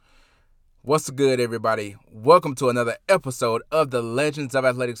What's good, everybody? Welcome to another episode of the Legends of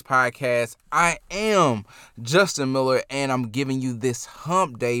Athletics podcast. I am Justin Miller, and I'm giving you this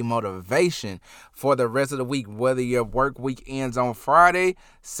hump day motivation for the rest of the week, whether your work week ends on Friday,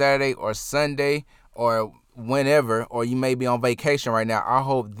 Saturday, or Sunday, or whenever, or you may be on vacation right now. I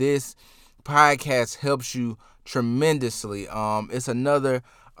hope this podcast helps you tremendously. It's another,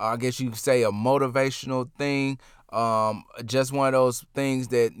 I guess you could say, a motivational thing. Just one of those things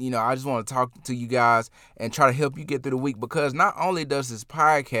that, I just want to talk to you guys and try to help you get through the week, because not only does this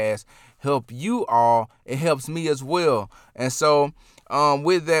podcast help you all, it helps me as well. And so,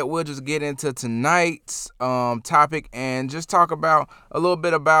 with that, we'll just get into tonight's topic and just talk about a little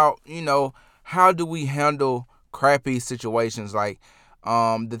bit about, how do we handle crappy situations, like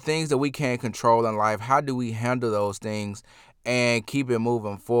the things that we can't control in life. How do we handle those things and keep it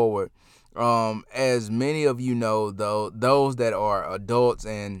moving forward? As many of you know, though, those that are adults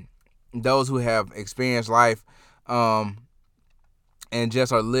and those who have experienced life, and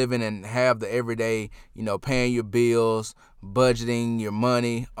just are living and have the everyday, paying your bills, budgeting your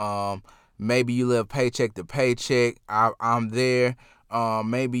money. Maybe you live paycheck to paycheck. I'm there.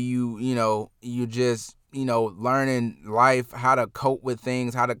 Maybe you just, learning life, how to cope with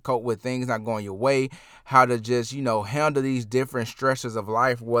things, not going your way, how to just, handle these different stressors of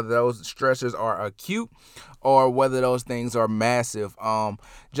life, whether those stressors are acute or whether those things are massive.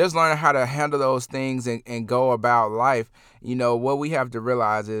 Just learning how to handle those things and go about life. What we have to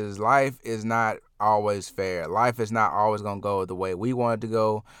realize is life is not always fair. Life is not always going to go the way we want it to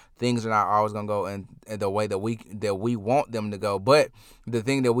go. Things are not always going to go in the way that we want them to go. But the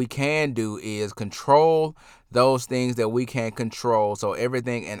thing that we can do is control those things that we can control. So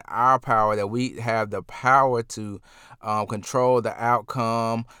everything in our power, that we have the power to control the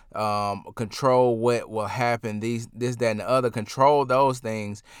outcome, control what will happen, this, that, and the other, control those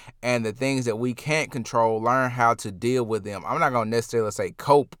things. And the things that we can't control, learn how to deal with them. I'm not going to necessarily say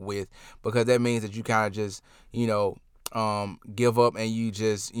cope with, because that means that you kind of just, give up and you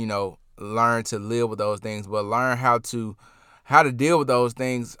just, learn to live with those things, but learn how to deal with those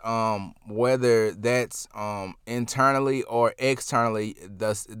things, whether that's internally or externally.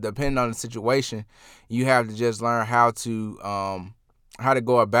 Depending on the situation, you have to just learn how to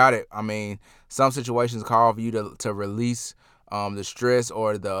go about it. I mean, some situations call for you to release the stress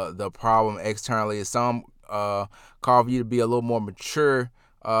or the problem externally. Some call for you to be a little more mature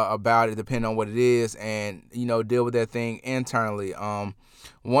about it, depending on what it is, and deal with that thing internally.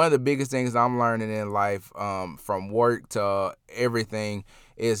 One of the biggest things I'm learning in life, from work to everything,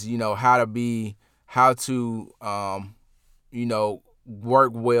 is how to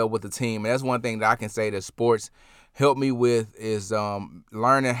work well with the team. And that's one thing that I can say that sports help me with, is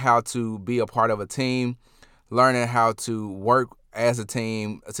learning how to be a part of a team, learning how to work as a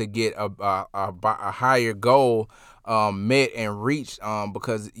team to get a higher goal met and reached,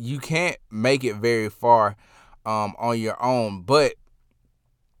 because you can't make it very far on your own. But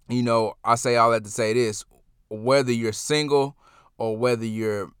I say all that to say this: whether you're single or whether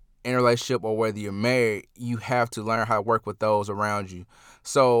you're in a relationship or whether you're married, you have to learn how to work with those around you.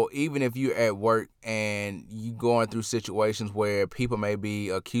 So even if you're at work and you going through situations where people may be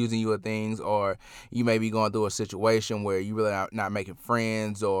accusing you of things, or you may be going through a situation where you really not making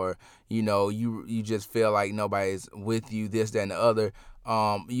friends, or you just feel like nobody's with you, this, that, and the other,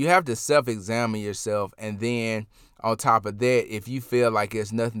 you have to self-examine yourself. And then on top of that, if you feel like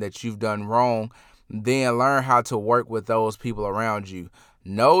it's nothing that you've done wrong, then learn how to work with those people around you.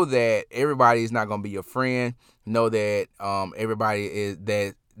 Know that everybody is not going to be your friend. Know that everybody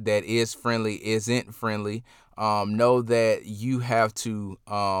that is friendly isn't friendly. Know that you have to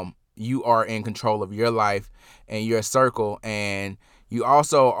you are in control of your life and your circle, and you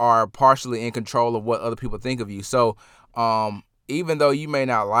also are partially in control of what other people think of you. So even though you may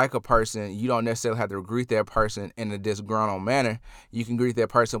not like a person, you don't necessarily have to greet that person in a disgruntled manner. You can greet that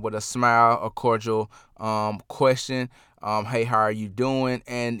person with a smile, a cordial question. Hey, how are you doing?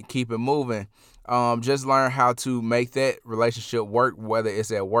 And keep it moving. Just learn how to make that relationship work, whether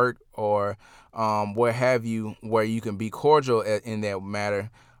it's at work or what have you, where you can be cordial in that matter.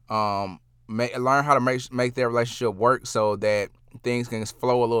 Learn how to make that relationship work so that things can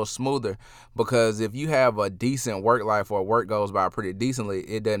flow a little smoother. Because if you have a decent work life, or work goes by pretty decently,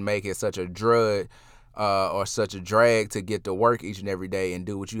 it doesn't make it such a drudge or such a drag to get to work each and every day and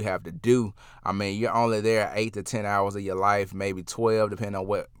do what you have to do. I mean, you're only there 8 to 10 hours of your life, maybe 12, depending on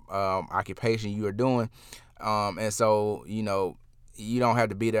what occupation you are doing. And so, you don't have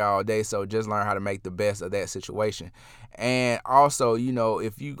to be there all day. So just learn how to make the best of that situation. And also,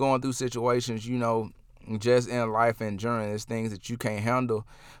 if you're going through situations, just in life in general. There's things that you can't handle.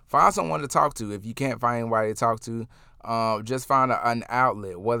 Find someone to talk to. If you can't find anybody to talk to, just find an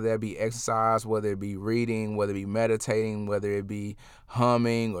outlet, whether that be exercise, whether it be reading, whether it be meditating, whether it be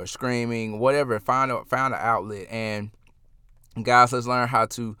humming or screaming, whatever. Find an outlet. And guys, let's learn how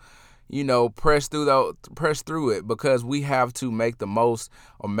to, press through it, because we have to make the most,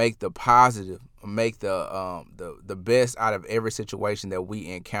 or make the positive, or make the best out of every situation that we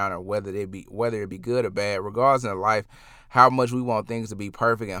encounter, whether it be good or bad. Regardless in life, how much we want things to be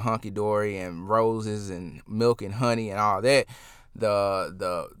perfect and hunky dory and roses and milk and honey and all that,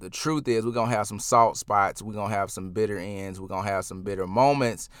 the truth is we're gonna have some salt spots, we're gonna have some bitter ends, we're gonna have some bitter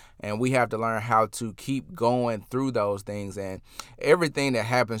moments, and we have to learn how to keep going through those things. And everything that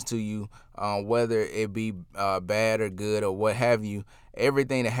happens to you, whether it be bad or good or what have you,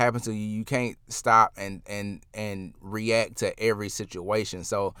 everything that happens to you, you can't stop and react to every situation.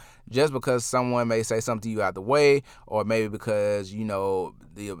 So just because someone may say something to you out the way, or maybe because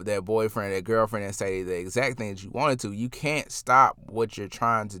their boyfriend or girlfriend and say the exact thing that you wanted to, you can't stop what you're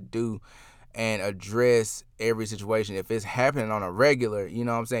trying to do and address every situation. If it's happening on a regular, you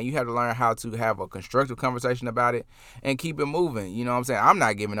have to learn how to have a constructive conversation about it and keep it moving. I'm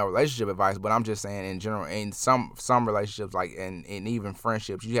not giving no relationship advice, but I'm just saying in general, in some relationships, like in even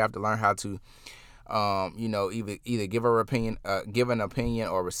friendships, you have to learn how to either give an opinion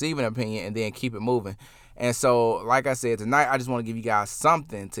or receive an opinion, and then keep it moving. And so, like I said, tonight I just want to give you guys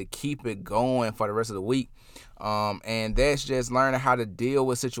something to keep it going for the rest of the week. And that's just learning how to deal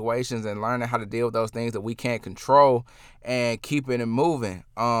with situations and learning how to deal with those things that we can't control and keeping it moving.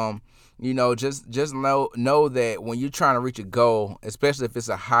 Just know that when you're trying to reach a goal, especially if it's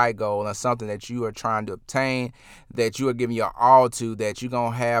a high goal or something that you are trying to obtain, that you are giving your all to, that you're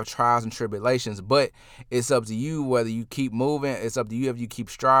going to have trials and tribulations, but it's up to you whether you keep moving. It's up to you if you keep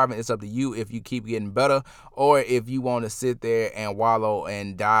striving. It's up to you if you keep getting better, or if you want to sit there and wallow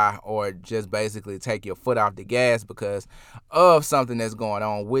and die, or just basically take your foot off the gas because of something that's going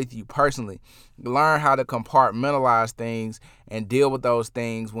on with you personally. Learn how to compartmentalize things and deal with those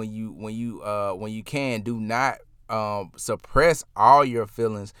things when you can. Do not suppress all your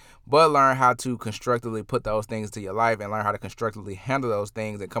feelings, but learn how to constructively put those things to your life and learn how to constructively handle those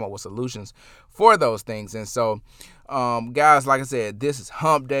things and come up with solutions for those things. And so, guys, like I said, this is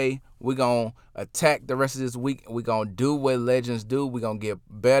hump day. We're going to attack the rest of this week. We're going to do what legends do. We're going to get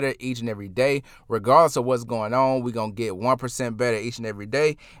better each and every day. Regardless of what's going on, we're going to get 1% better each and every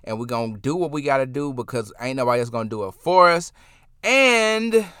day. And we're going to do what we got to do, because ain't nobody else going to do it for us.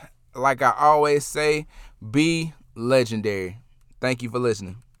 And like I always say, be legendary. Thank you for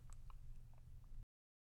listening.